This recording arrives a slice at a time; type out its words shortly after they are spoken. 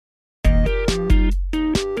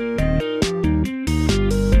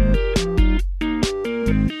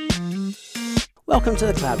Welcome to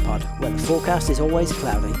the Cloud Pod, where the forecast is always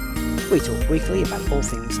cloudy. We talk weekly about all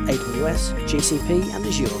things AWS, GCP, and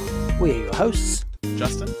Azure. We are your hosts,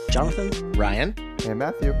 Justin, Jonathan, Ryan, and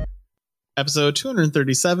Matthew. Episode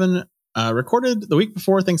 237, recorded the week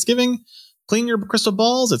before Thanksgiving. Clean your crystal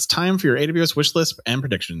balls. It's time for your AWS wishlist and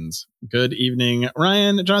predictions. Good evening,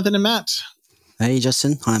 Ryan, Jonathan, and Matt. Hey,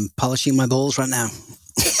 Justin. I'm polishing my balls right now.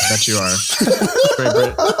 I bet you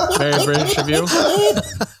are. Very British of you.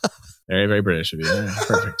 Very, very British of you. Yeah,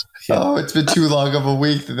 perfect. Oh, it's been too long of a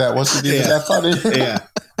week that wasn't even that funny. Yeah.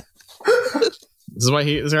 This is why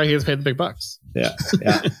he gets paid the big bucks. Yeah.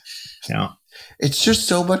 It's just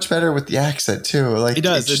so much better with the accent too. Like it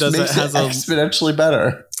does. It makes it exponentially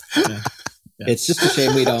better. Yeah. It's just a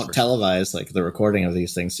shame we don't televise like the recording of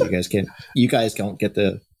these things, so you guys don't get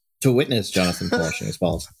to witness Jonathan polishing his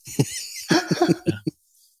balls.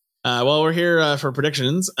 Well, we're here for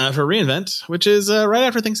predictions for reInvent, which is right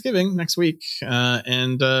after Thanksgiving next week.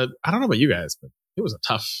 And I don't know about you guys, but it was a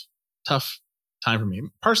tough time for me.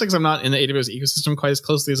 Partially because I'm not in the AWS ecosystem quite as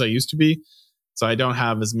closely as I used to be. So I don't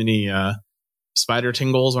have as many spider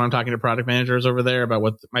tingles when I'm talking to product managers over there about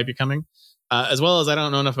what might be coming. As well as I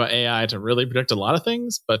don't know enough about AI to really predict a lot of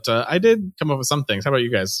things. But I did come up with some things. How about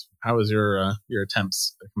you guys? How was your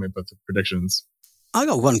attempts at coming up with the predictions? I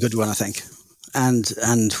got one good one, I think. And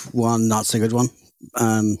one not so good one.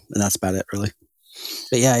 And that's about it, really.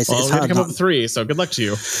 But yeah, it's we're hard going to come up with three, so good luck to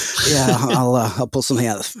you. Yeah, I'll pull something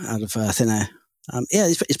out of thin air. Yeah,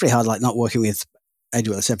 it's pretty hard, like not working with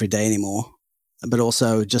AWS every day anymore. But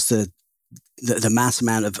also just the mass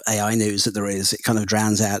amount of AI news that there is, it kind of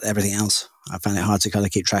drowns out everything else. I find it hard to kind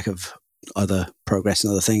of keep track of other progress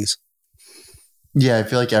and other things. Yeah, I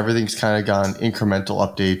feel like everything's kind of gone incremental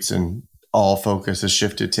updates and all focus has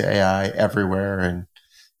shifted to AI everywhere. And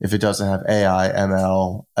if it doesn't have AI,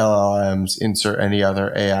 ML, LLMs, insert any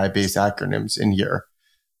other AI-based acronyms in here,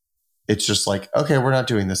 it's just like, okay, we're not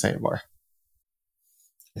doing this anymore.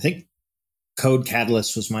 I think Code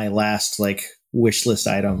Catalyst was my last wish list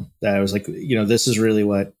item that I was like, this is really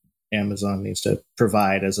what Amazon needs to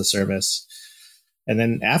provide as a service. And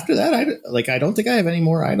then after that, I don't think I have any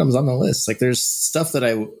more items on the list. Like there's stuff that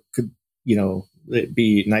I could, it'd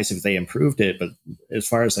be nice if they improved it, but as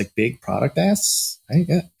far as big product asks, I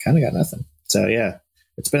kind of got nothing. So yeah,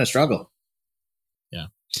 it's been a struggle. Yeah.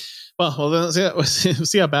 Well, then we'll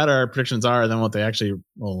see how bad our predictions are, and then what they actually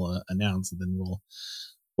will announce, and then we'll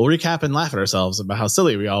recap and laugh at ourselves about how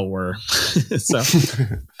silly we all were. So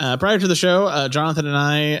prior to the show, Jonathan and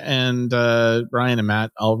I and Ryan and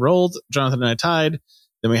Matt all rolled. Jonathan and I tied.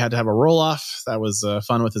 Then we had to have a roll off. That was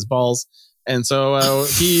fun with his balls. And so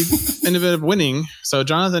he ended up winning. So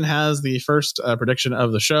Jonathan has the first prediction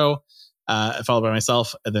of the show, followed by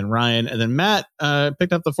myself, and then Ryan, and then Matt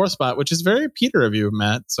picked up the fourth spot, which is very Peter of you,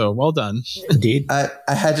 Matt. So well done. Indeed. I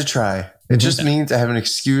had to try. It just means I have an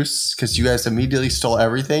excuse because you guys immediately stole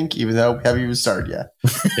everything, even though we haven't even started yet.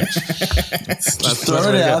 Just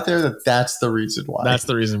throwing it out there that's the reason why. That's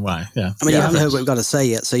the reason why. Yeah. I mean, you haven't heard what we've got to say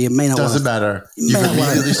yet, so you may not. Doesn't matter. You've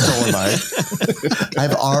immediately stolen mine.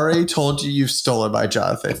 I've already told you you've stolen mine,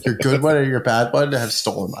 Jonathan. Your good one or your bad one have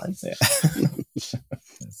stolen mine. Yeah.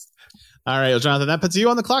 All right, well, Jonathan, that puts you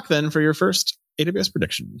on the clock then for your first AWS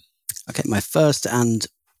prediction. Okay, my first and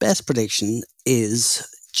best prediction is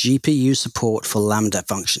GPU support for Lambda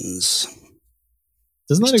functions.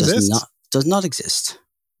 Does not exist? Does not exist.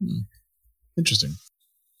 Interesting.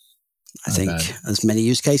 I think there's many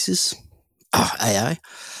use cases. AI.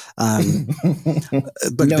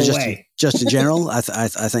 But no way. Just in general, I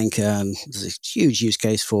think there's a huge use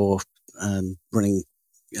case for running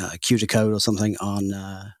Q to code or something on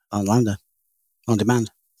Lambda on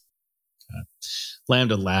demand.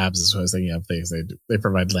 Lambda Labs is what I was thinking of. Things they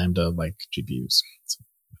provide Lambda GPUs. It's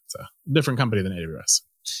a different company than AWS.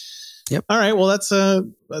 Yep. All right. Well, that's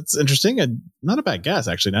interesting and not a bad guess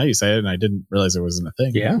actually. Now you say it, and I didn't realize it wasn't a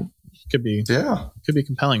thing. Yeah. Could be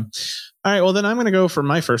compelling. All right. Well, then I'm going to go for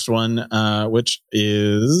my first one, which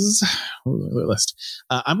is list.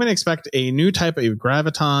 I'm going to expect a new type of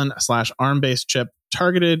Graviton / ARM-based chip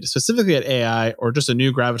targeted specifically at AI, or just a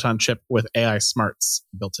new Graviton chip with AI smarts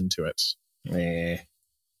built into it.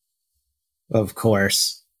 Of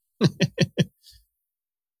course.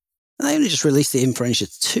 They only just released the Inferentia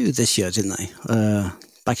 2 this year, didn't they?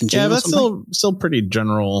 Back in June. Yeah, that's still pretty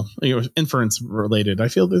general, inference related. I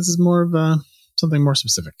feel this is more of something more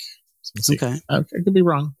specific. So okay, I could be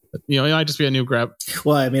wrong, but it might just be a new grab.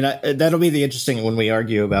 Well, I mean, that'll be the interesting when we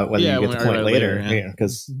argue about whether you get the point later.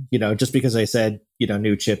 Because just because I said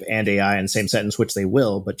new chip and AI in the same sentence, which they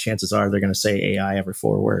will, but chances are they're going to say AI every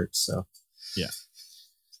 4 words. So yeah.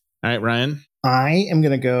 All right, Ryan. I am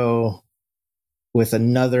going to go with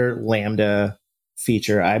another Lambda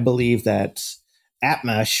feature. I believe that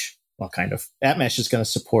AppMesh, AppMesh is going to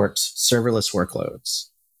support serverless workloads.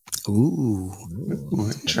 Ooh,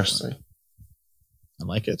 interesting. I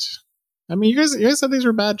like it. I mean, you guys said these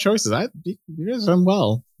were bad choices. You guys have done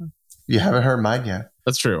well. You haven't heard mine yet.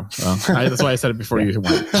 That's true. Well, that's why I said it before you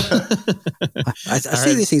went. I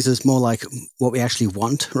see these things as more like what we actually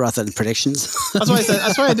want rather than predictions. That's why I said.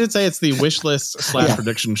 That's why I did say it's the wish list /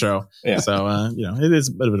 prediction show. Yeah. So it is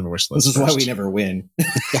a bit of a wish list. This is why we never win.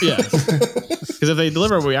 Yeah, because if they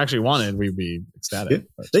deliver what we actually wanted, we'd be ecstatic.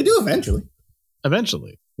 Yeah. They do eventually.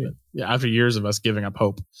 Eventually, yeah. After years of us giving up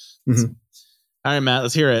hope. Mm-hmm. All right, Matt.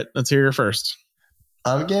 Let's hear it. Let's hear your first.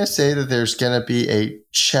 I'm going to say that there's going to be a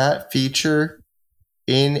chat feature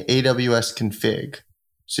in AWS config.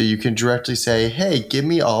 So you can directly say, hey, give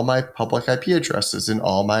me all my public IP addresses and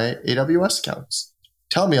all my AWS accounts.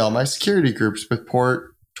 Tell me all my security groups with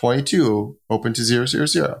port 22 open to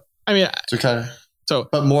 000. I mean,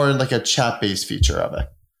 but more in like a chat-based feature of it.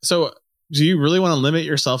 So do you really want to limit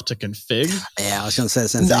yourself to config? Yeah, I was going to say the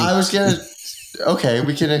same thing. I was going to... Okay,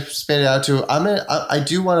 we can expand it out to. I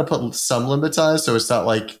do want to put some limits on it, so it's not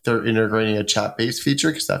like they're integrating a chat-based feature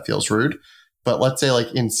because that feels rude. But let's say, like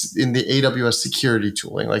in the AWS security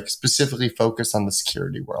tooling, like specifically focus on the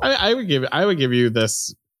security world. I would give you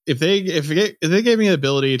this if they gave me the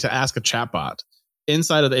ability to ask a chatbot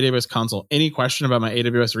inside of the AWS console any question about my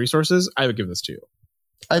AWS resources, I would give this to you.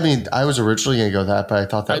 I mean, I was originally going to go that, but I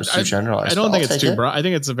thought that was too generalized. I don't think it's too broad. I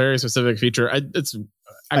think it's a very specific feature.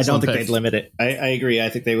 I don't think they'd limit it. I agree. I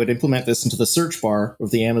think they would implement this into the search bar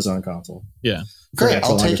of the Amazon console. Yeah. Great.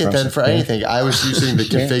 I'll take it then for anything. I was using the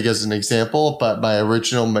config as an example, but my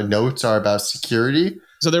original notes are about security.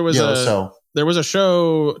 So there was a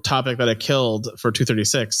show topic that I killed for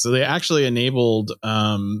 236. So they actually enabled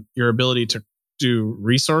your ability to do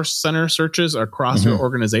resource center searches across your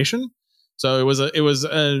organization. So it was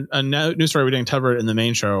a news story we didn't cover it in the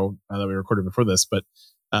main show that we recorded before this, but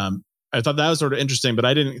I thought that was sort of interesting, but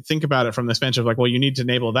I didn't think about it from the expansion of like, well, you need to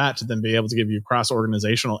enable that to then be able to give you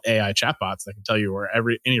cross-organizational AI chatbots that can tell you where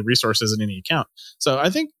any resources in any account. So I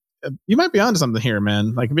think you might be onto something here,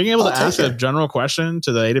 man. Like being able to ask a general question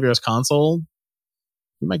to the AWS console,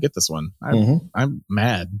 you might get this one. I'm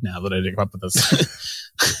mad now that I didn't come up with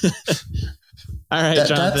this. All right,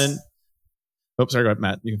 Jonathan. Oops, sorry, go ahead,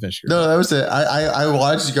 Matt. You can finish. No, that was it. I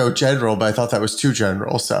wanted to go general, but I thought that was too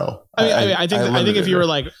general. So I think if you were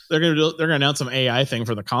like they're gonna announce some AI thing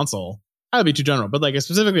for the console, that would be too general. But like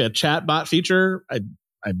specifically a chat bot feature,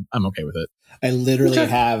 I'm okay with it. I literally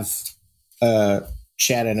have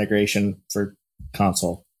chat integration for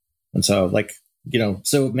console, and so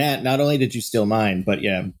so Matt, not only did you steal mine, but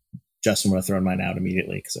yeah, Justin would have thrown mine out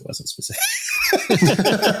immediately because it wasn't specific.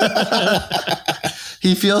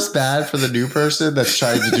 He feels bad for the new person that's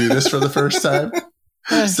trying to do this for the first time.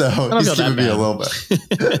 So he's giving me a little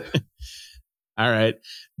bit. All right.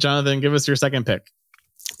 Jonathan, give us your second pick.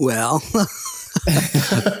 Well,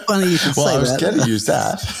 funny you should say I was that. going to use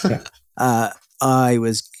that. I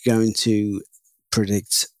was going to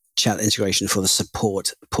predict chat integration for the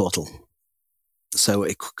support portal. So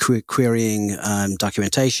querying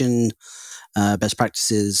documentation, best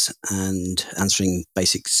practices, and answering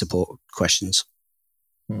basic support questions.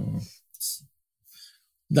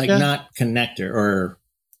 Not connector or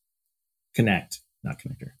connect, not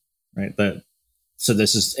connector, right? So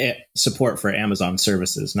this is support for Amazon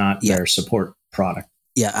services, not their support product.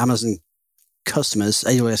 Yeah, Amazon customers,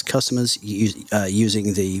 AWS customers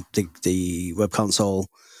using the web console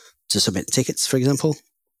to submit tickets, for exple.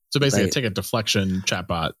 So basically a ticket deflection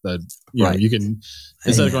chatbot that you can,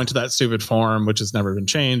 instead of going to that stupid form, which has never been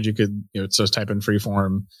changed, you could just type in free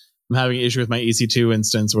form. I'm having an issue with my EC2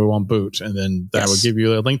 instance where it won't boot. And then that would give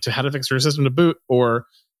you a link to how to fix your system to boot, or,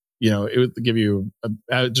 it would give you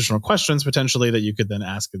additional questions potentially that you could then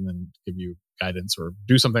ask and then give you guidance or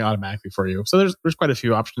do something automatically for you. So there's quite a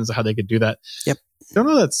few options of how they could do that. Yep. Don't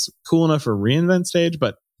know that's cool enough for reInvent stage,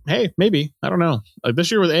 but hey, maybe. I don't know. Like this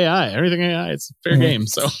year with AI, everything AI, it's fair game.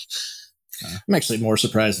 So I'm actually more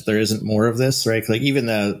surprised that there isn't more of this, right? Like even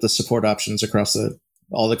the support options across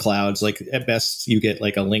all the clouds, like at best you get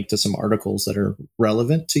like a link to some articles that are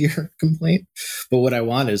relevant to your complaint. But what I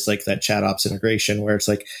want is like that chat ops integration where it's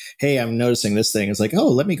like, hey, I'm noticing this thing. It's like, oh,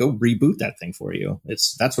 let me go reboot that thing for you.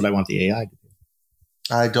 That's what I want the AI to do.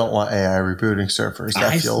 I don't want AI rebooting servers.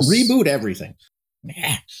 That feels reboot everything.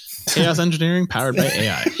 Chaos engineering powered by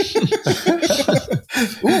AI.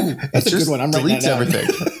 Ooh, that's a good one. I'm writing that down. Everything.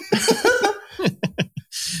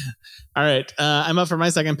 All right, I'm up for my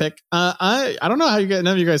second pick. I don't know how none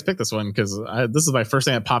of you guys picked this one because this is my first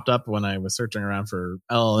thing that popped up when I was searching around for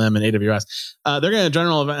LLM and AWS. They're going to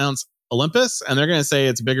general announce Olympus, and they're going to say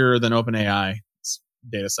it's bigger than OpenAI's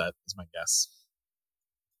data set, is my guess.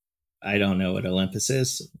 I don't know what Olympus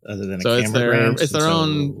is, other than a camera brand. It's their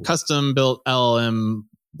own custom-built LLM,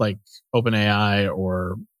 like OpenAI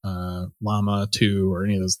or Llama 2 or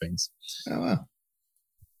any of those things. Oh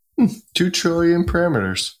wow. 2 trillion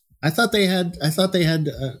parameters. I thought they had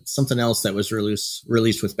something else that was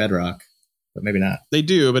released with Bedrock, but maybe not. They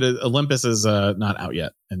do, but Olympus is not out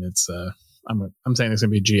yet, and it's I'm saying it's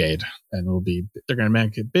going to be GA'd, and they're going to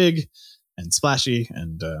make it big and splashy,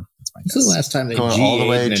 and that's my guess. This is the last time they Going all the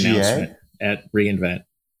way GA'd an GA? announcement at reInvent.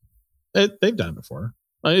 They've done it before.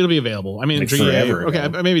 It'll be available. I mean, Like GA. forever Okay,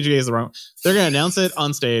 ago. maybe GA is the wrong. They're going to announce it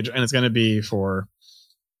on stage, and it's going to be for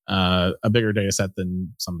a bigger data set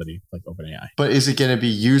than somebody like OpenAI. But is it going to be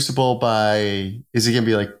usable is it going to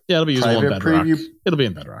be like Yeah, it'll be usable in private Bedrock. preview? It'll be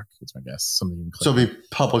in Bedrock. That's my guess. Something you can click. So it'll be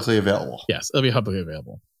publicly available. Yes, it'll be publicly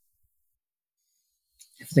available.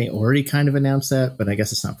 If they already kind of announced that, but I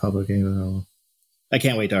guess it's not public available. I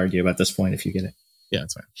can't wait to argue about this point if you get it. Yeah,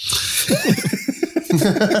 that's fine.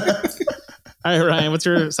 All right, Ryan, what's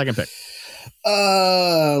your second pick?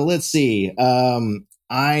 Let's see. My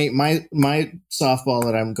softball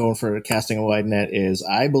that I'm going for casting a wide net is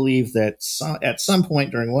I believe that at some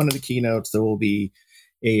point during one of the keynotes there will be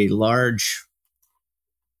a large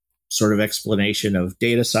sort of explanation of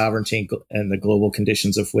data sovereignty and the global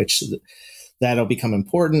conditions of which that'll become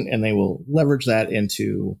important, and they will leverage that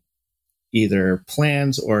into either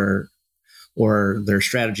plans or their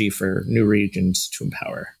strategy for new regions to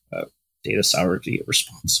empower data sovereignty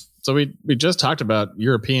response. So we just talked about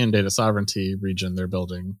European data sovereignty region they're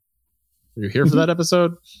building. Were you here for that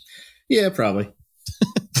episode? Yeah, probably.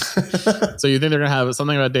 So you think they're going to have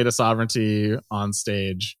something about data sovereignty on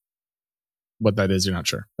stage? What that is, you're not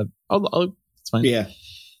sure. But it's fine. Yeah.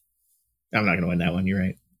 I'm not going to win that one. You're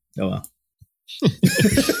right. Oh, well.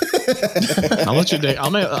 I'll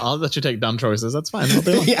let you take dumb choices. That's fine.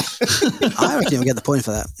 Yeah. I reckon you'll get the point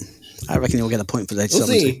for that. I reckon you'll get a point for data We'll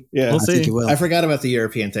sovereignty. see. Yeah. We'll I think see. you will. I forgot about the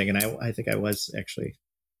European thing, and I think I was actually.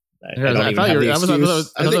 I thought it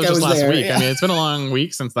was just last week. Yeah. I mean, it's been a long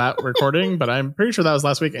week since that recording, but I'm pretty sure that was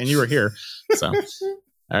last week, and you were here. So, all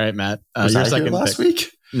right, Matt, Was your I second here last pick.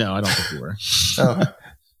 week? No, I don't think you were.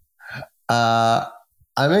 Oh.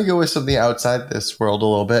 I'm going to go with something outside this world a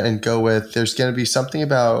little bit and go with there's going to be something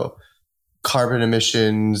about carbon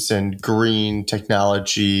emissions and green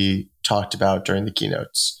technology talked about during the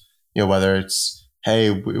keynotes. Whether it's, hey,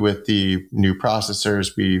 with the new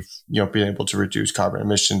processors, we've been able to reduce carbon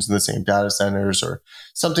emissions in the same data centers, or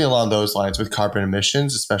something along those lines with carbon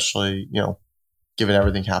emissions, especially, given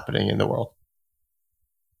everything happening in the world.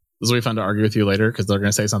 This will be fun to argue with you later because they're going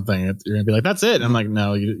to say something. You're going to be like, "That's it." And I'm like,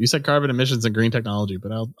 "No, you said carbon emissions and green technology,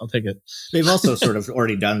 but I'll take it." They've also sort of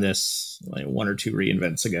already done this like one or two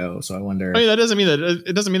reinvents ago, so I wonder. I mean, that doesn't mean that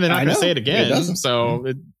it doesn't mean they're not going to say it again. It doesn't. So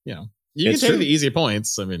you can take the easy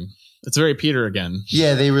points. I mean, it's very Peter again.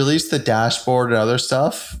 Yeah, they released the dashboard and other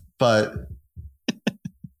stuff, but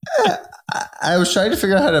I was trying to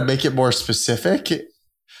figure out how to make it more specific, and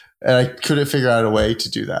I couldn't figure out a way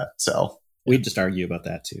to do that. So. We'd just argue about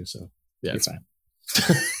that too, so yeah, you're fine.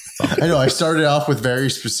 I know. I started off with very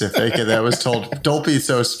specific, and then I was told, "Don't be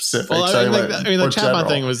so specific." Well, so the chatbot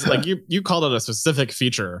thing was like you called it a specific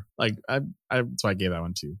feature. Like I that's why I gave that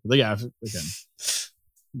one too. But yeah, again,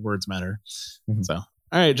 words matter. Mm-hmm. So, all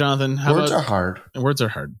right, Jonathan. Words are hard. Words are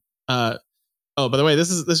hard. By the way, this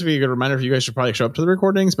would be a good reminder for you guys should probably show up to the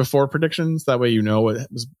recordings before predictions. That way, you know what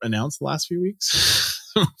was announced the last few weeks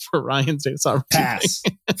for Ryan's data sovereignty. Pass.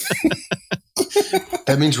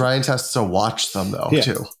 That means Ryan has to watch them though,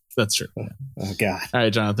 too. That's true. Oh God! All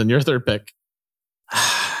right, Jonathan, your third pick.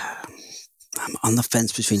 I'm on the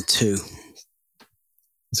fence between two.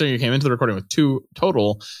 So you came into the recording with two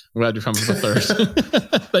total. I'm glad you found the third.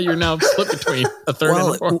 That you're now split between a third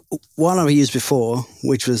and a fourth. One I've used before,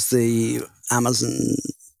 which was the Amazon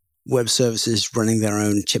Web Services running their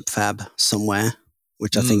own chip fab somewhere,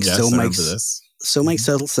 which I think still makes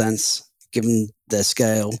total sense given their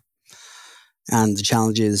scale and the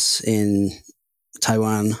challenges in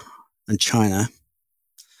Taiwan and China.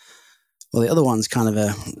 Well, the other one's kind of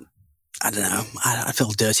I don't know. I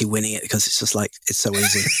feel dirty winning it because it's just like, it's so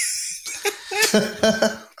easy.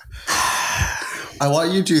 I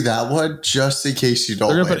want you to do that one just in case you don't.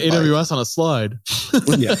 They're going to put AWS on a slide.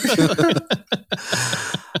 Yeah.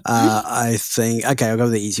 I think, okay, I'll go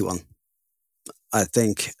with the easy one. I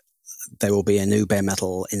think there will be a new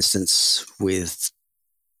Baremetal instance with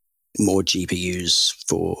more GPUs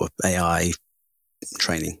for AI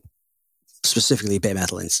training, specifically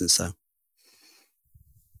Baremetal Instance, though.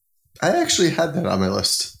 I actually had that on my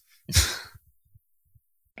list.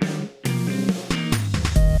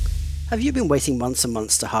 Have you been waiting months and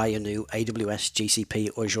months to hire your new AWS, GCP,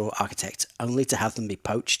 or Azure architect, only to have them be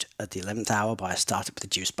poached at the 11th hour by a startup with a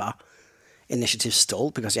juice bar? Initiatives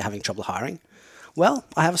stalled because you're having trouble hiring? Well,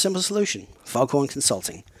 I have a simple solution: Foghorn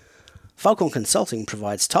Consulting. Foghorn Consulting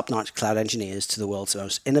provides top-notch cloud engineers to the world's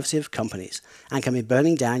most innovative companies and can be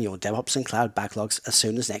burning down your DevOps and cloud backlogs as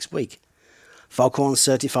soon as next week. Foghorn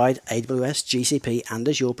certified AWS, GCP, and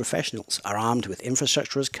Azure professionals are armed with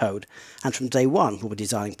infrastructure as code, and from day one will be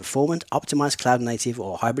designing performant, optimized cloud-native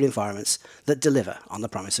or hybrid environments that deliver on the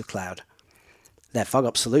promise of cloud. Their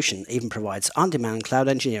FogOps solution even provides on-demand cloud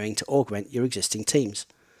engineering to augment your existing teams.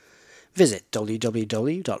 Visit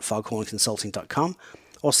www.foghornconsulting.com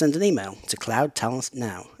or send an email to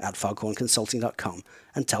cloudtalentnow@foghornconsulting.com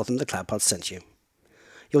and tell them the CloudPod sent you.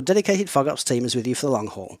 Your dedicated FogOps team is with you for the long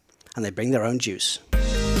haul, and they bring their own juice.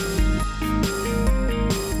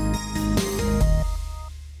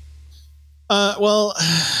 Well,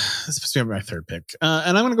 this is supposed to be my third pick.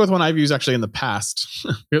 And I'm going to go with one I've used actually in the past,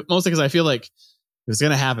 mostly because I feel like if it's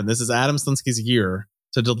going to happen, this is Adam Slinsky's year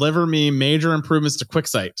to deliver me major improvements to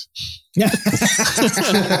Quicksight.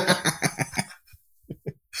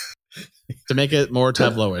 To make it more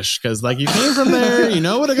Tableau-ish, because like you came from there, you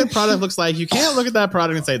know what a good product looks like. You can't look at that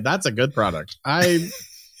product and say that's a good product. I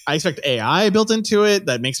expect AI built into it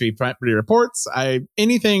that makes me pretty reports.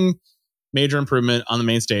 Anything major improvement on the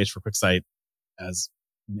main stage for Quicksight, as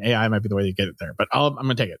AI might be the way you get it there, but I'm going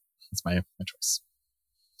to take it. That's my choice.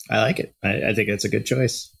 I like it. I think it's a good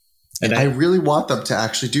choice. And I really want them to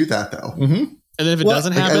actually do that, though. Mm-hmm. And then if it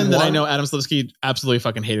doesn't happen, then I know Adam Slinsky absolutely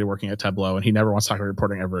fucking hated working at Tableau, and he never wants to talk about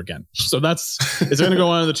reporting ever again. So it's going to go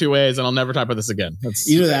one of the two ways, and I'll never talk about this again.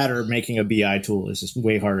 Either that or making a BI tool is just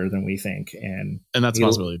way harder than we think, and that's a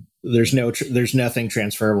possibility. There's nothing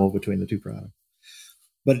transferable between the two products.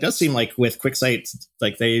 But it does seem like with Quicksight,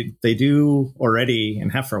 like they do already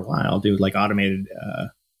and have for a while do like automated,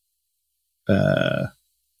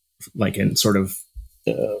 like in sort of.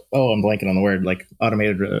 I'm blanking on the word, like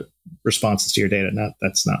automated responses to your data.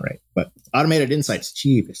 That's not right, but automated insights.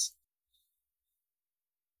 Jeez.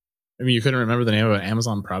 I mean, you couldn't remember the name of an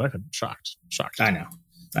Amazon product? I'm shocked. I know.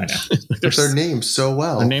 They're named so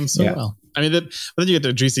well. They're named so well. I mean, but then you get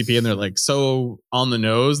the GCP and they're like so on the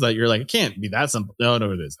nose that you're like, it can't be that simple. No,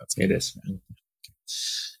 it is. It is.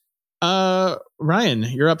 Ryan,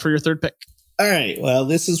 you're up for your third pick. All right. Well,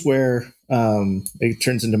 this is where it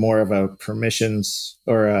turns into more of a permissions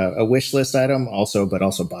or a wish list item, but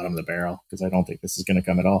also bottom of the barrel, because I don't think this is going to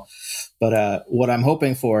come at all. But what I'm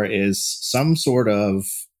hoping for is some sort of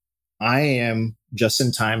IAM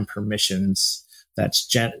just-in-time permissions that's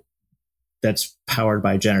powered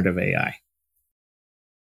by generative AI.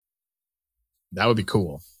 That would be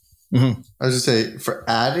cool. Mm-hmm. I was going to say, for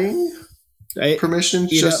adding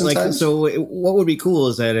permissions just in time? So what would be cool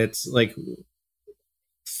is that it's like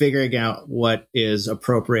figuring out what is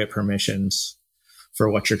appropriate permissions for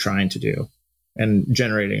what you're trying to do and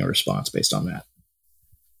generating a response based on that.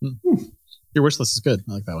 Your wish list is good.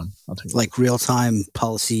 I like that one. I'll take it. Like real-time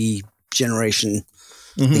policy generation.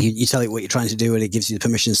 Mm-hmm. You tell it what you're trying to do and it gives you the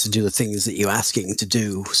permissions to do the things that you're asking to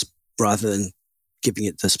do rather than giving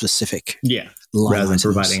it the specific rather than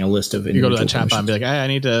providing a list of you go to that chat bot and be like, hey, I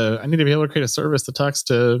need to be able to create a service that talks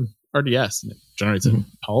to RDS and it generates a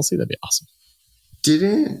policy. That'd be awesome.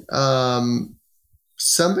 Didn't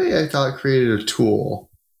somebody I thought created a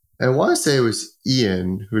tool? I want to say it was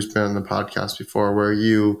Ian, who's been on the podcast before, where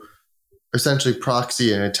you essentially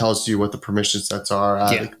proxy and it tells you what the permission sets are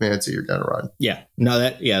out of the commands that you're going to run. Yeah. No,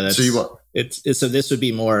 that's so you want so this would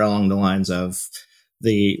be more along the lines of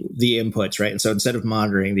the inputs, right? And so instead of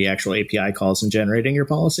monitoring the actual API calls and generating your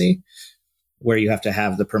policy, where you have to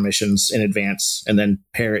have the permissions in advance and then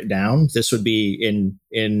pare it down, this would be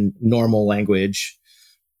in normal language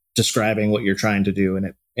describing what you're trying to do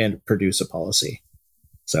and produce a policy.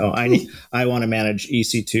 So I want to manage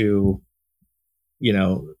EC2,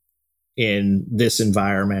 in this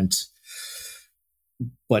environment,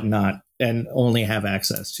 but not, and only have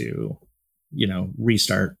access to,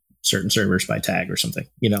 restart certain servers by tag or something,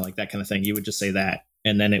 like that kind of thing. You would just say that,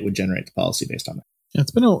 and then it would generate the policy based on that. Yeah,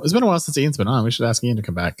 it's been a while since Ian's been on. We should ask Ian to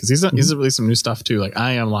come back because he's released some new stuff too, like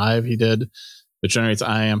IAM Live. He did that generates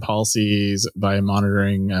IAM policies by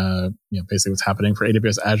monitoring, basically what's happening for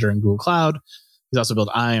AWS, Azure, and Google Cloud. He's also built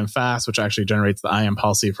IAM Fast, which actually generates the IAM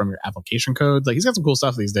policy from your application codes. Like he's got some cool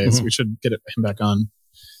stuff these days. We should get him back on.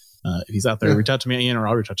 If he's out there, reach out to me, Ian, or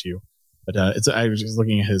I'll reach out to you. But I was just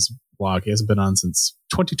looking at his blog. He hasn't been on since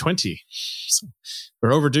 2020. So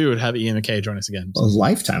we're overdue to have Ian McKay join us again. A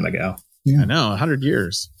lifetime ago. Yeah. I know, 100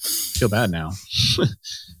 years. Feel bad now.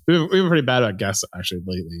 We've been pretty bad about guests actually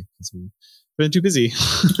lately because we've been too busy.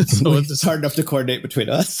 So it's hard enough to coordinate between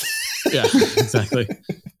us. Yeah, exactly.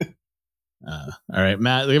 All right,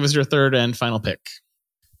 Matt, give us your third and final pick.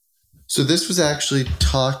 So this was actually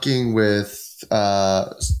talking with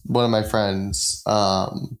one of my friends,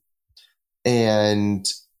 and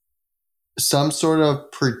some sort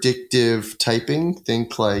of predictive typing.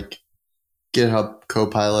 Think like GitHub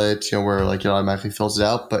Copilot, where like it automatically fills it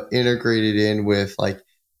out, but integrated in with like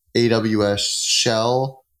AWS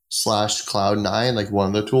Shell / Cloud9, like one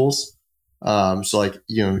of the tools. So like,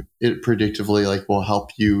 it predictively like will help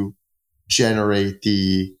you generate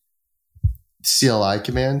the CLI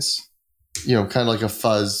commands, kind of like a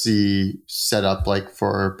fuzzy setup like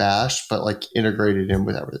for Bash, but like integrated in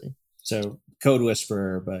with everything. So Code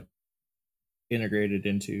Whisperer, but integrated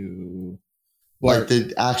into like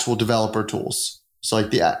the actual developer tools. So like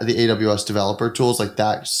the AWS developer tools, like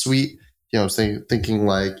that suite, thinking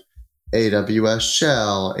like AWS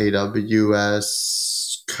Shell,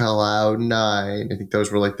 AWS Cloud9. I think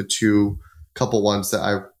those were like the couple ones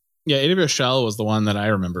that AWS Shell was the one that I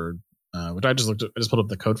remembered, which I just pulled up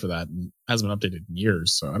the code for that, and hasn't been updated in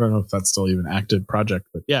years. So I don't know if that's still even an active project,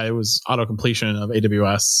 but yeah, it was auto completion of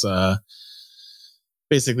AWS,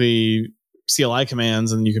 basically CLI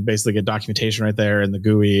commands, and you could basically get documentation right there in the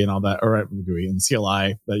GUI and all that, or the GUI and the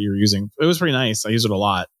CLI that you're using. It was pretty nice. I use it a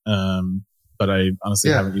lot, but I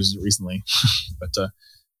honestly haven't used it recently. But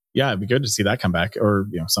it'd be good to see that come back, or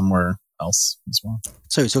somewhere else as well.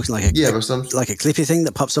 So you're talking like a Clippy thing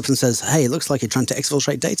that pops up and says, "Hey, it looks like you're trying to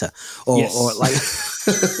exfiltrate data," or like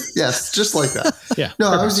yes, just like that. Yeah. No,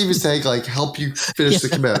 I was even saying like help you finish the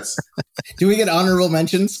commits. Do we get honorable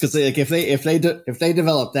mentions? Because like if they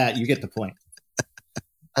develop that, you get the point.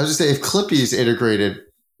 I was just saying if Clippy is integrated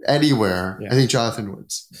anywhere, I think Jonathan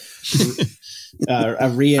wins. A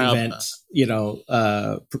reinvent,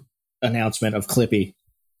 announcement of Clippy.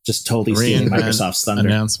 Just totally stealing Microsoft's thunder.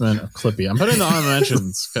 Announcement of Clippy. I'm putting the honorable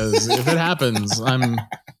mentions because if it happens, I'm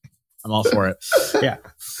all for it. Yeah.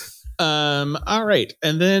 All right.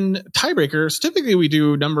 And then tiebreakers. Typically we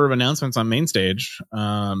do number of announcements on main stage.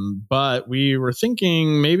 But we were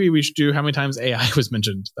thinking maybe we should do how many times AI was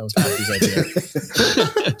mentioned. That was Patty's idea.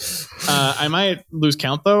 I might lose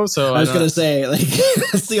count though. So I was going to say, like,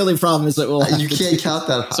 that's the only problem is that you can't count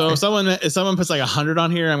that high. So if someone puts like 100 on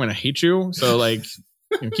here, I'm going to hate you. So like,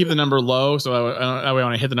 keep the number low, so that way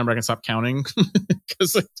when I hit the number, I can stop counting.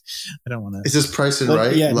 Because I don't want to. Is this price and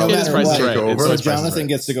right? Yeah, no matter what. So Jonathan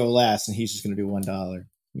gets to go last, and he's just going to do $1.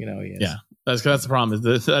 Yeah, that's the problem.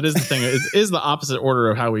 That is the thing. It is the opposite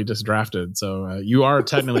order of how we just drafted. So you are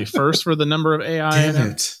technically first for the number of AI.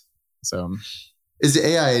 Damn it. So is it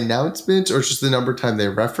AI announcements or just the number of time they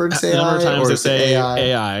reference AI? The number of times or they say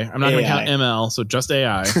AI. I'm not going to count ML, so just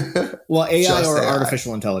AI. Well, AI or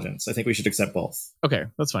artificial intelligence. I think we should accept both. Okay,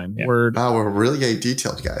 that's fine. Yeah. We're really getting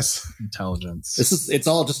detailed, guys. Intelligence. It's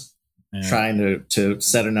all just trying to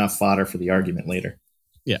set enough fodder for the argument later.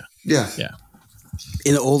 Yeah.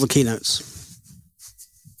 In all the keynotes.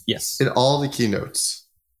 Yes. In all the keynotes.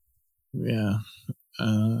 Yeah.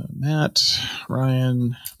 Matt,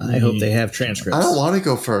 Ryan. I hope they have transcripts. I don't want to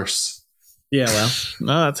go first. Yeah, well,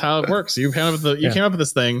 no, that's how it works. You came up with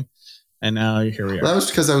this thing, and now here we are. That was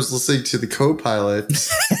because I was listening to the Copilot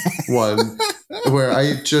one, where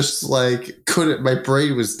I just like couldn't. My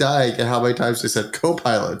brain was dying at how many times they said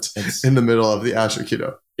Copilot in the middle of the Azure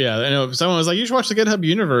keynote. Yeah, I know. Someone was like, "You should watch the GitHub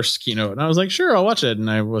Universe keynote," and I was like, "Sure, I'll watch it." And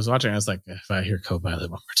I was watching. I was like, "If I hear Copilot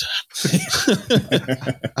one more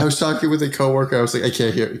time," I was talking with a coworker. I was like, "I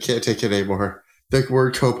can't take it anymore." The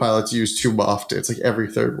word Copilot's used too often. It's like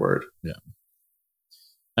every third word. Yeah.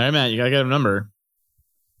 All right, Matt, you gotta get a number.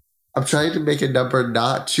 I'm trying to make a number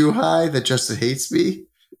not too high that Justin hates me,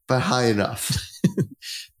 but high enough.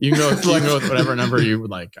 You can go with whatever number you would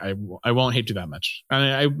like. I won't hate you that much.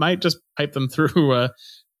 I might just pipe them through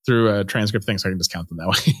a transcript thing so I can just count them that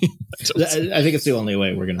way. I think it's the only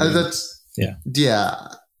way we're going to do it. Yeah.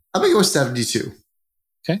 I'm going to go with 72.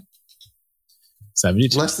 Okay.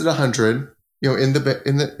 72. Less than 100, in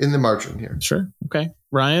the margin here. Sure. Okay.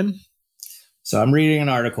 Ryan? So I'm reading an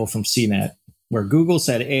article from CNET where Google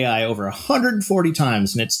said AI over 140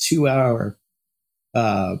 times in its 2-hour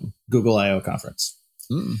Google I/O conference.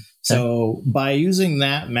 Okay. So by using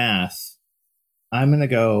that math, I'm going to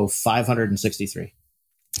go 563.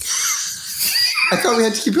 I thought we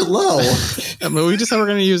had to keep it low. But we just said we're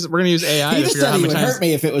going to use AI. He just said it would hurt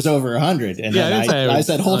me if it was over 100, and then I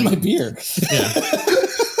said, "Hold my beer." Yeah.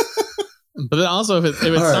 But then also, if it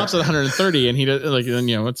stops at 130 and he does, like, then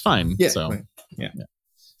it's fine. Yeah. So Right. Yeah.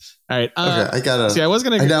 All right. Okay, I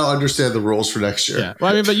now understand the rules for next year. Yeah.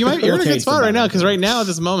 Well, I mean, but you're in a good spot right now, because right now at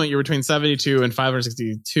this moment you're between 72 and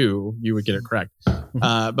 562. You would get it correct.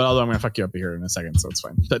 But although I'm going to fuck you up here in a second, so it's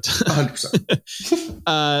fine. But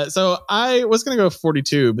 100%. So I was going to go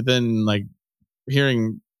 42, but then like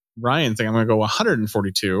hearing Ryan saying I'm going to go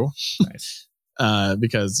 142. Nice.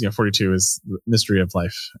 Because 42 is the mystery of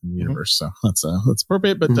life in the universe, so that's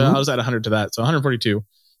appropriate. But I'll just add 100 to that, so 142 would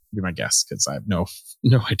be my guess, because I have no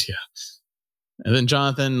idea. And then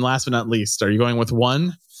Jonathan, last but not least, are you going with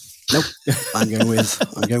 1? Nope. I'm going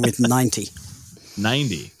with 90.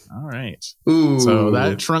 90. All right. Ooh. So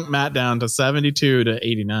that shrunk Matt down to 72 to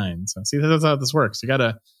 89. So see, that's how this works. You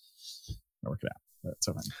gotta work it out. That's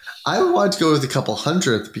so fine. I wanted to go with a couple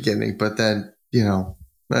hundred at the beginning, but then All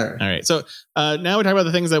right. So now we talk about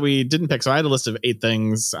the things that we didn't pick. So I had a list of 8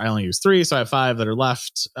 things. I only used 3, so I have 5 that are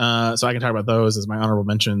left. So I can talk about those as my honorable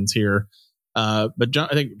mentions here. But I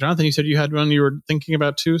think, Jonathan, you said you had one you were thinking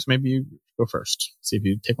about too, so maybe you go first. See if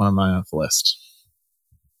you take one of mine off the list.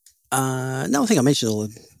 No, I think I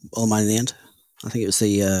mentioned all mine in the end. I think it was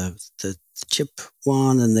the chip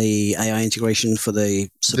one and the AI integration for the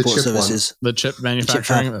support services. The chip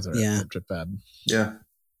manufacturing? That's right. Yeah. The chip fab. Yeah.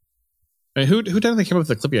 I mean, who definitely came up with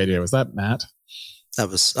the Clippy idea? Was that Matt? I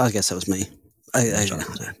guess that was me. I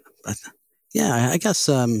guess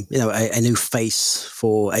a new face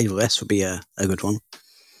for AWS would be a good one.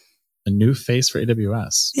 A new face for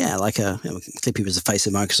AWS. Yeah, like Clippy was the face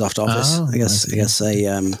of Microsoft Office. Oh, I guess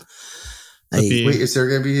Wait, is there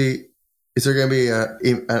going to be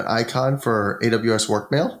an icon for AWS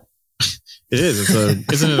Workmail? It is.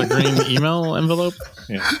 Isn't it a green email envelope?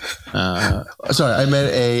 Yeah. Sorry, I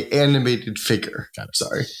meant a animated figure. Got it.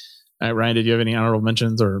 Sorry. All right, Ryan, did you have any honorable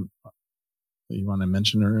mentions or you want to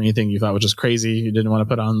mention, or anything you thought was just crazy you didn't want to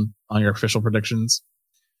put on your official predictions?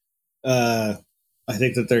 I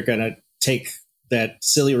think that they're going to take that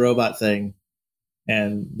silly robot thing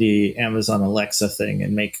and the Amazon Alexa thing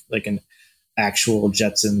and make like an actual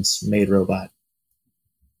Jetsons made robot.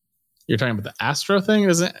 You're talking about the Astro thing?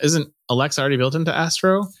 Isn't Alexa already built into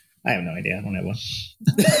Astro? I have no idea. I don't have one.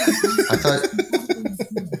 I thought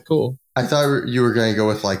cool. I thought you were going to go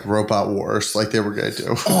with like Robot Wars, like they were going to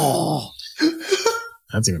do. Oh,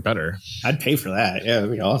 that's even better. I'd pay for that. Yeah,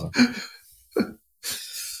 that'd be awesome.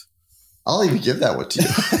 I'll even give that one to you.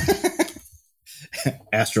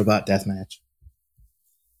 Astrobot Deathmatch.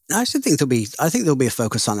 I actually think there'll be a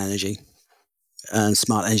focus on energy and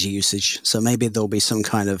smart energy usage. So maybe there'll be some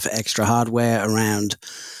kind of extra hardware around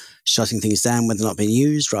shutting things down when they're not being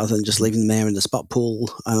used, rather than just leaving them there in the spot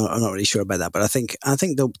pool. I'm not really sure about that, but I think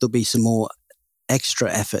there'll be some more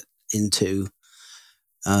extra effort into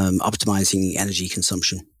optimizing energy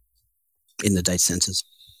consumption in the data centers.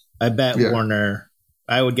 I bet Warner.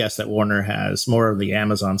 I would guess that Warner has more of the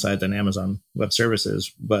Amazon side than Amazon Web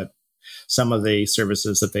Services, but some of the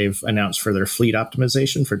services that they've announced for their fleet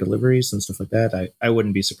optimization for deliveries and stuff like that, I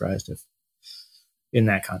wouldn't be surprised if in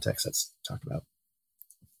that context that's talked about,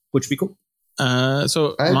 which would be cool.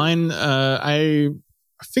 Mine, I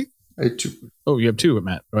think I have 2. Oh, you have 2,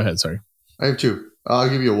 Matt. Go ahead. Sorry. I have 2. I'll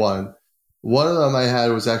give you 1. One of them I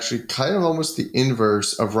had was actually kind of almost the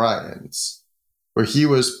inverse of Ryan's, where he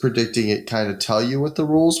was predicting it kind of tell you what the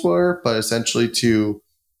rules were, but essentially to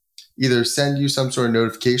either send you some sort of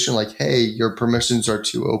notification like, hey, your permissions are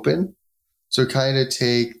too open. So kind of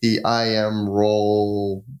take the IAM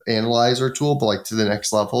role analyzer tool, but like to the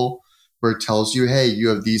next level, where it tells you, hey, you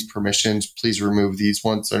have these permissions, please remove these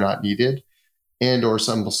once they're not needed, and or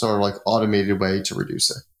some sort of like automated way to reduce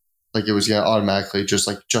it. Like it was going to automatically just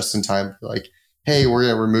in time, like, hey, we're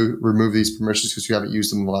going to remove these permissions because you haven't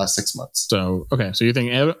used them in the last 6 months. So, okay. So you think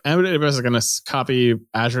AWS is going to copy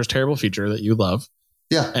Azure's terrible feature that you love.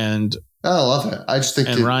 Yeah. And I love it. I just think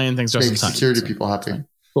and Ryan thinks just in time. Security people happy.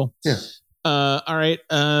 Cool. Yeah. All right.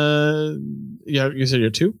 Yeah, you said you're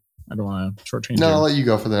 2? I don't want to shortchange. No, I'll let you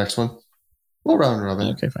go for the next one. We'll round robin.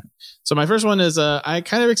 Okay, fine. So my first one is I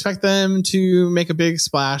kind of expect them to make a big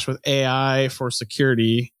splash with AI for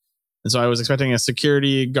security. And so I was expecting a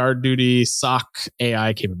security guard duty SOC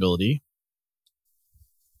AI capability.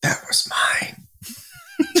 That was mine.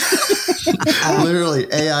 Literally,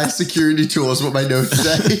 AI security tool is what my notes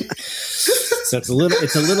say. So it's a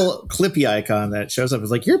little Clippy icon that shows up. It's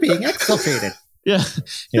like, you're being exfiltrated. Yeah.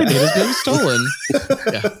 Your data's being stolen.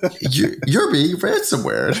 Yeah. You're being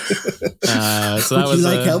ransomware. So would you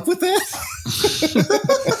like help with that?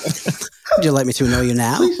 Would you like me to annoy you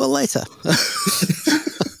now or later?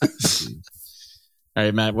 All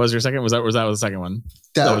right, Matt, what was your second? Was that the second one?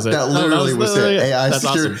 That was it. literally was it. That's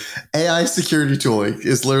awesome. AI security tooling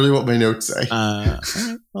is literally what my notes say. All right,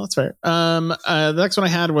 well, that's fair. The next one I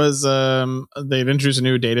had was they'd introduced a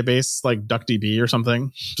new database like DuckDB or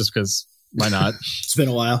something, just because why not? It's been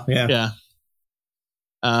a while. Yeah. Yeah.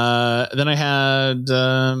 Then I had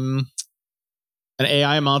an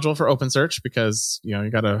AI module for OpenSearch because you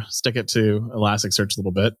got to stick it to Elasticsearch a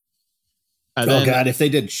little bit. God, if they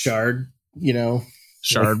did shard,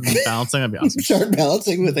 shard balancing, that'd be awesome. Shard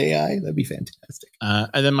balancing with AI, that'd be fantastic.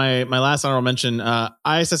 And then my last honorable mention,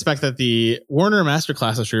 I suspect that the Warner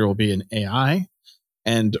Masterclass this year will be in AI,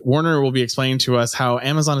 and Warner will be explaining to us how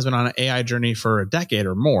Amazon has been on an AI journey for a decade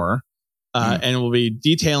or more, and will be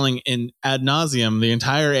detailing in ad nauseum the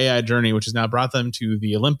entire AI journey, which has now brought them to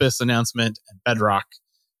the Olympus announcement and Bedrock,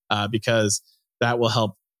 because that will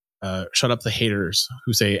help shut up the haters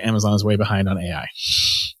who say Amazon is way behind on AI.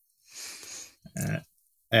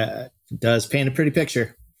 Does paint a pretty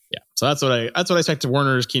picture. Yeah, so that's what I expect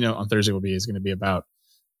Warner's keynote on Thursday will be, is going to be about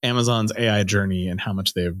Amazon's AI journey and how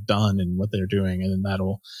much they've done and what they're doing, and then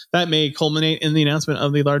that may culminate in the announcement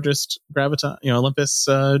of the largest Graviton, Olympus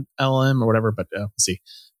LLM or whatever. But we'll see.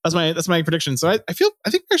 That's my prediction. So I think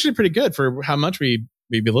we're actually pretty good for how much we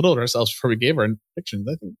belittled ourselves before we gave our predictions.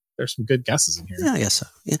 I think there's some good guesses in here. Yeah, I guess so.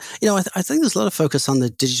 Yeah, I think there's a lot of focus on the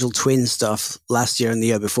digital twin stuff last year and the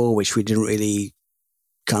year before, which we didn't really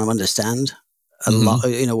kind of understand a lot.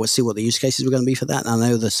 We'll see what the use cases were going to be for that. And I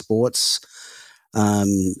know the sports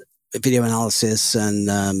video analysis and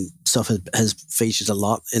stuff has featured a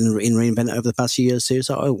lot in reInvent over the past few years too.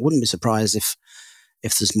 So I wouldn't be surprised if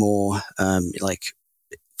there's more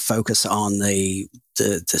focus on the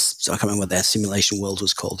I can't remember what their simulation world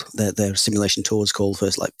was called. Their simulation tool was called for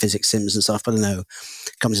like physics sims and stuff. But I know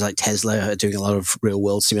companies like Tesla are doing a lot of real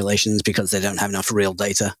world simulations because they don't have enough real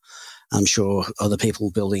data. I'm sure other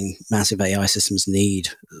people building massive AI systems need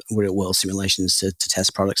real world simulations to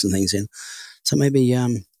test products and things in. So maybe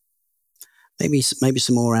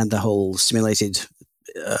some more around the whole simulated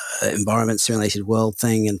environment, simulated world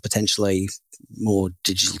thing, and potentially more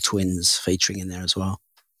digital twins featuring in there as well.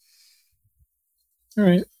 All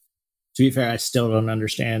right. To be fair, I still don't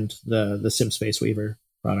understand the SimSpace Weaver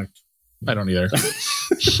product. I don't either.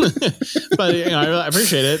 But I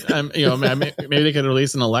appreciate it. Maybe they could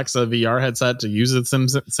release an Alexa VR headset to use the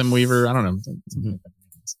Sim Weaver. I don't know.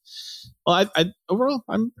 Well, overall,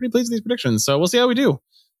 I'm pretty pleased with these predictions. So we'll see how we do.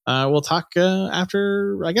 We'll talk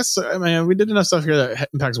after. I guess we did enough stuff here that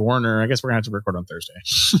impacts Warner. I guess we're gonna have to record on Thursday.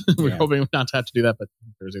 We're hoping not to have to do that, but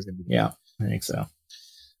Thursday's gonna be good. Yeah, I think so.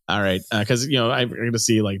 All right, because I'm going to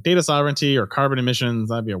see like data sovereignty or carbon emissions.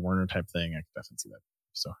 That'd be a Warner type thing. I could definitely see that.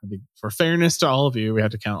 So I think for fairness to all of you, we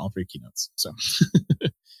have to count all three keynotes. So,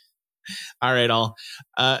 all right, all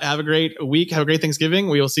have a great week. Have a great Thanksgiving.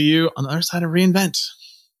 We will see you on the other side of reInvent.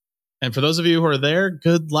 And for those of you who are there,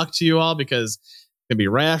 good luck to you all, because it's going to be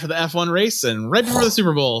right after the F1 race and right before the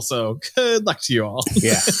Super Bowl. So good luck to you all.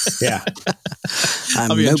 Yeah.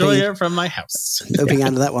 I'll be enjoying it from my house. Hoping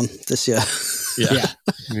out of that one this year. Yeah.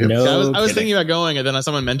 No, I was thinking about going, and then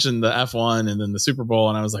someone mentioned the F1 and then the Super Bowl,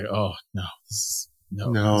 and I was like, oh no, this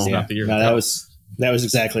is not the year. No, that was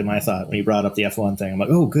exactly my thought when you brought up the F1 thing. I'm like,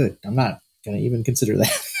 oh, good. I'm not going to even consider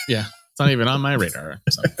that. Yeah, it's not even on my radar.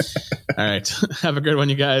 So. All right, have a good one,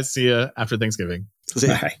 you guys. See you after Thanksgiving.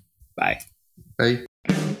 Bye. Bye.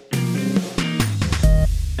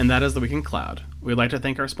 And that is the Week in Cloud. We'd like to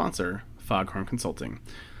thank our sponsor, Foghorn Consulting.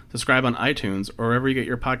 Subscribe on iTunes or wherever you get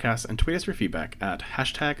your podcasts, and tweet us your feedback at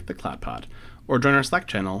 #TheCloudPod. Or join our Slack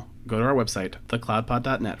channel. Go to our website,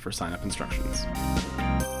 thecloudpod.net, for sign-up instructions.